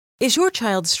Is your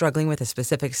child struggling with a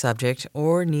specific subject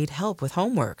or need help with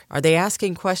homework? Are they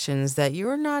asking questions that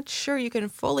you're not sure you can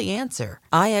fully answer?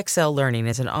 IXL Learning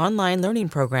is an online learning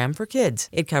program for kids.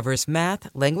 It covers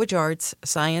math, language arts,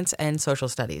 science, and social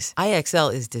studies.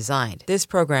 IXL is designed. This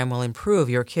program will improve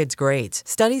your kids' grades.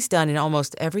 Studies done in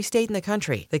almost every state in the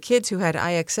country. The kids who had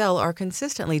IXL are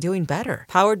consistently doing better.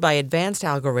 Powered by advanced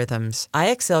algorithms,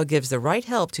 IXL gives the right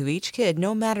help to each kid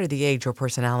no matter the age or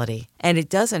personality. And it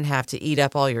doesn't have to eat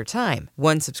up all your time.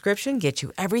 One subscription gets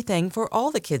you everything for all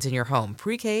the kids in your home,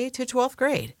 pre-K to 12th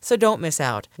grade. So don't miss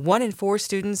out. 1 in 4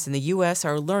 students in the U.S.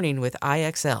 are learning with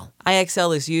IXL.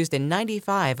 IXL is used in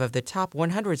 95 of the top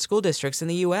 100 school districts in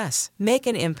the U.S. Make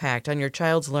an impact on your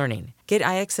child's learning. Get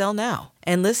IXL now.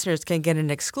 And listeners can get an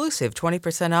exclusive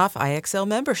 20% off IXL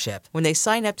membership when they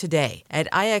sign up today at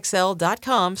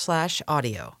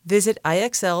IXL.com/audio. Visit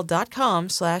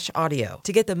IXL.com/audio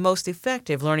to get the most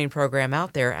effective learning program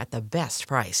out there at the best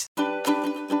price.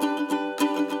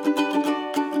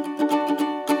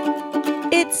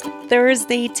 It's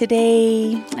Thursday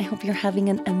today. I hope you're having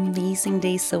an amazing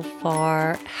day so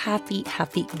far. Happy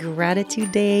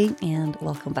Gratitude Day, and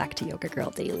welcome back to Yoga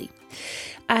Girl Daily.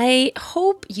 I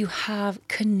hope you have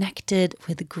connected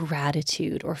with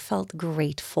gratitude or felt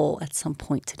grateful at some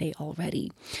point today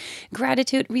already.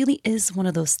 Gratitude really is one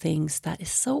of those things that is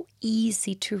so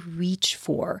easy to reach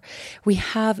for. We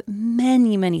have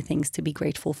many things to be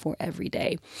grateful for every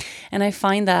day. And I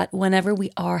find that whenever we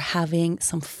are having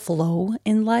some flow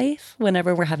in life,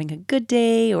 whenever we're having a good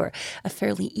day or a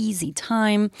fairly easy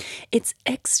time, it's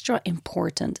extra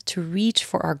important to reach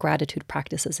for our gratitude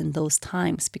practices in those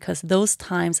times, because those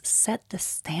times set the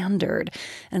standard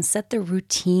and set the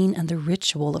routine and the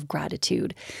ritual of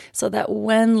gratitude, so that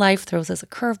when life throws us a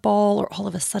curveball or all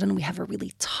of a sudden we have a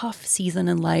really tough season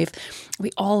in life,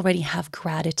 we already have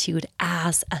gratitude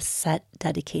as a set,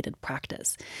 dedicated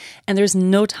practice. And there's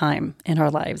no time in our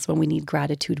lives when we need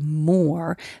gratitude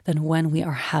more than when we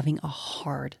are having a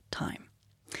hard time.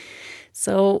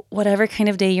 So whatever kind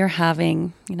of day you're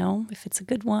having, if it's a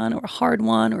good one or a hard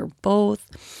one or both,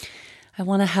 I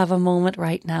want to have a moment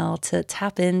right now to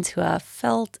tap into a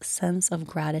felt sense of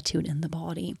gratitude in the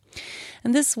body.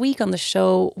 And this week on the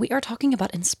show, we are talking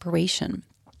about inspiration.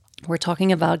 We're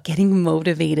talking about getting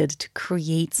motivated to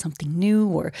create something new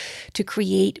or to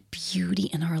create beauty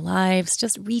in our lives,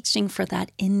 just reaching for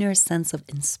that inner sense of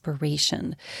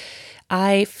inspiration.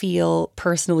 I feel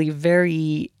personally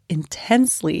very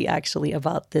intensely actually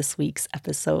about this week's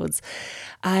episodes.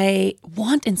 I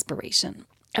want inspiration.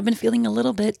 I've been feeling a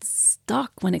little bit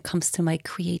stuck when it comes to my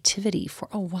creativity for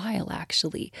a while,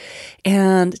 actually.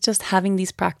 And just having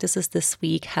these practices this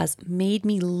week has made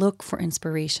me look for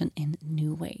inspiration in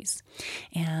new ways.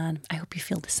 And I hope you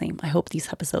feel the same. I hope these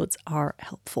episodes are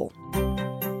helpful.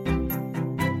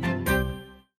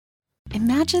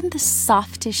 Imagine the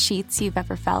softest sheets you've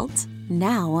ever felt.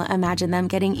 Now imagine them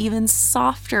getting even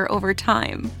softer over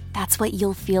time. That's what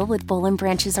you'll feel with Boll &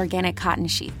 Branch's organic cotton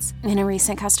sheets. In a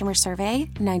recent customer survey,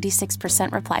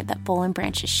 96% replied that Boll &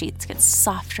 Branch's sheets get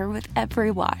softer with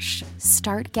every wash.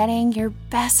 Start getting your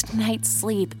best night's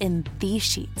sleep in these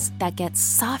sheets that get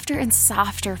softer and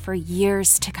softer for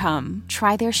years to come.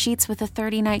 Try their sheets with a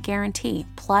 30-night guarantee,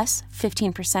 plus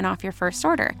 15% off your first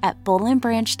order at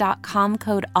bollandbranch.com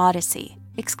code Odyssey.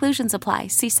 Exclusions apply.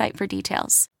 See site for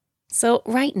details. So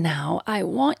right now, I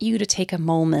want you to take a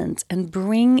moment and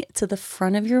bring to the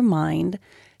front of your mind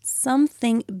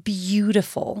something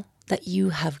beautiful that you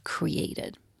have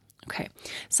created. Okay,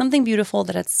 something beautiful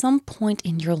that at some point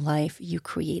in your life you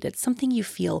created, something you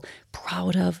feel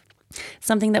proud of,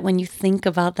 something that when you think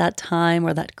about that time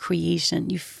or that creation,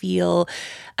 you feel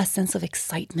a sense of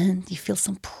excitement, you feel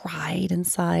some pride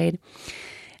inside.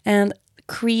 And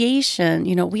creation,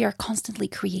 we are constantly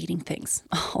creating things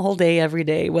all day, every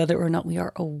day, whether or not we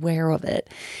are aware of it.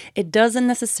 It doesn't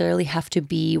necessarily have to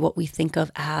be what we think of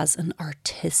as an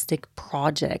artistic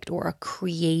project or a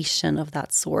creation of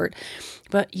that sort,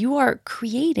 but you are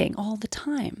creating all the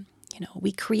time.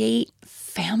 We create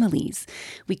families,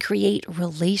 we create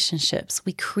relationships,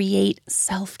 we create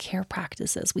self-care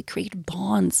practices, we create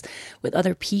bonds with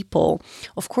other people.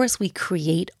 Of course, we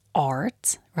create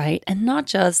art, right? And not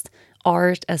just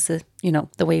art as the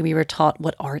way we were taught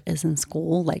what art is in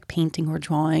school, like painting or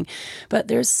drawing, but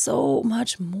there's so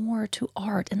much more to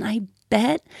art. And I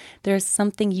bet there's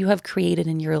something you have created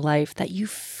in your life that you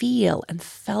feel and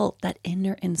felt that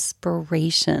inner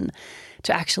inspiration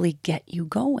to actually get you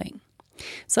going.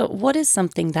 So what is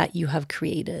something that you have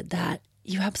created that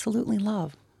you absolutely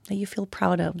love, that you feel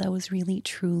proud of, that was really,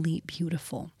 truly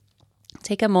beautiful?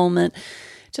 Take a moment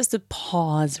just to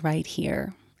pause right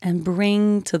here and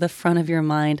bring to the front of your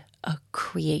mind a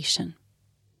creation.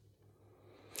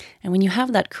 And when you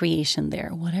have that creation there,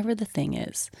 whatever the thing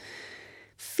is,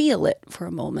 feel it for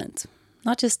a moment.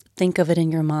 Not just think of it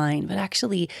in your mind, but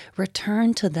actually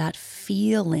return to that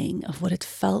feeling of what it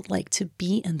felt like to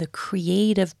be in the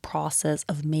creative process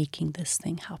of making this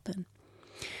thing happen.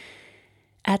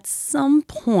 At some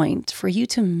point, for you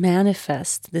to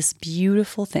manifest this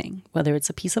beautiful thing, whether it's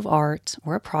a piece of art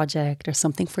or a project or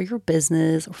something for your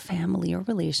business or family or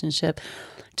relationship,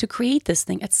 to create this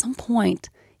thing, at some point,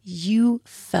 you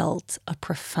felt a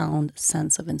profound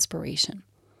sense of inspiration,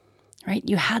 right?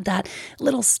 You had that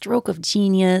little stroke of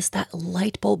genius, that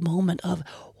light bulb moment of,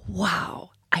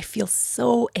 wow, I feel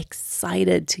so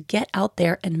excited to get out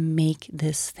there and make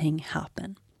this thing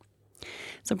happen.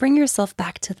 So bring yourself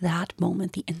back to that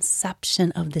moment, the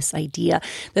inception of this idea,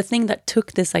 the thing that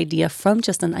took this idea from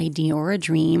just an idea or a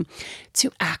dream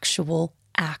to actual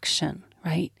action,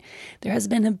 right? There has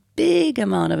been a big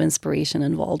amount of inspiration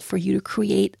involved for you to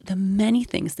create the many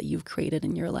things that you've created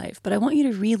in your life. But I want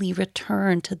you to really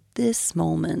return to this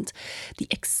moment, the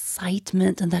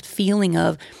excitement and that feeling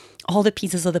of all the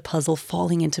pieces of the puzzle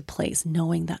falling into place,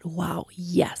 knowing that, wow,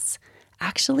 yes,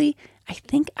 actually, I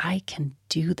think I can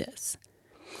do this.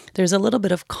 There's a little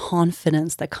bit of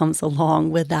confidence that comes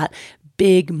along with that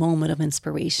big moment of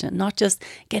inspiration, not just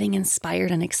getting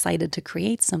inspired and excited to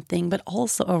create something, but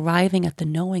also arriving at the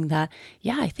knowing that,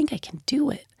 yeah, I think I can do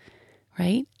it,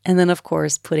 right? And then, of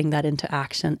course, putting that into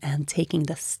action and taking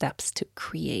the steps to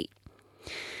create.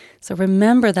 So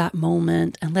remember that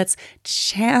moment, and let's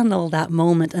channel that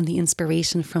moment and the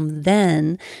inspiration from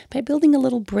then by building a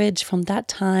little bridge from that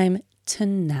time to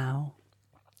now.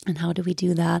 And how do we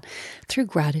do that? Through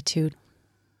gratitude.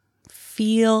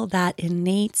 Feel that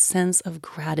innate sense of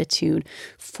gratitude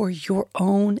for your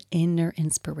own inner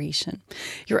inspiration,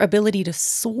 your ability to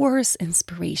source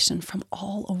inspiration from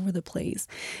all over the place,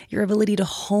 your ability to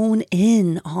hone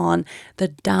in on the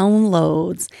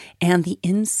downloads and the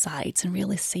insights and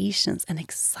realizations and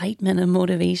excitement and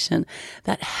motivation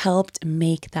that helped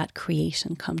make that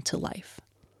creation come to life.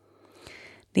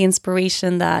 The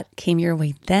inspiration that came your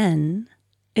way then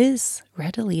is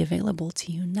readily available to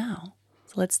you now.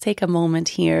 So let's take a moment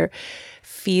here.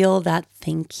 Feel that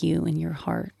thank you in your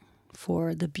heart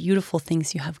for the beautiful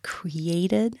things you have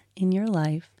created in your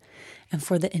life and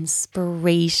for the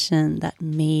inspiration that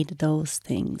made those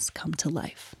things come to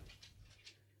life.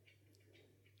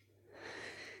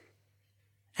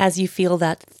 As you feel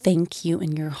that thank you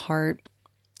in your heart,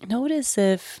 notice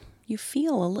if you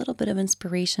feel a little bit of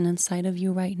inspiration inside of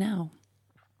you right now.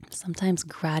 Sometimes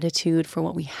gratitude for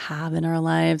what we have in our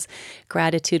lives,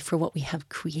 gratitude for what we have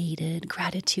created,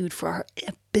 gratitude for our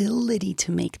ability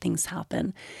to make things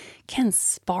happen can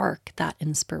spark that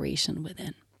inspiration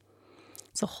within.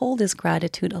 So hold this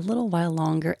gratitude a little while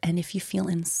longer. And if you feel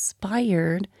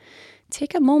inspired,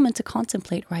 take a moment to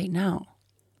contemplate right now.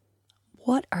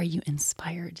 What are you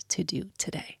inspired to do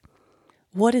today?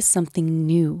 What is something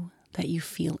new that you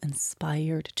feel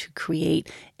inspired to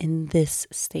create in this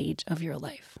stage of your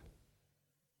life?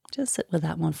 Just sit with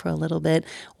that one for a little bit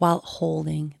while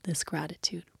holding this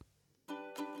gratitude.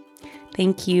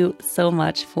 Thank you so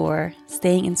much for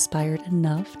staying inspired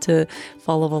enough to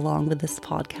follow along with this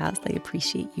podcast. I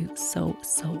appreciate you so,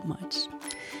 so much.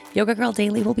 Yoga Girl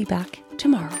Daily will be back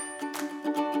tomorrow.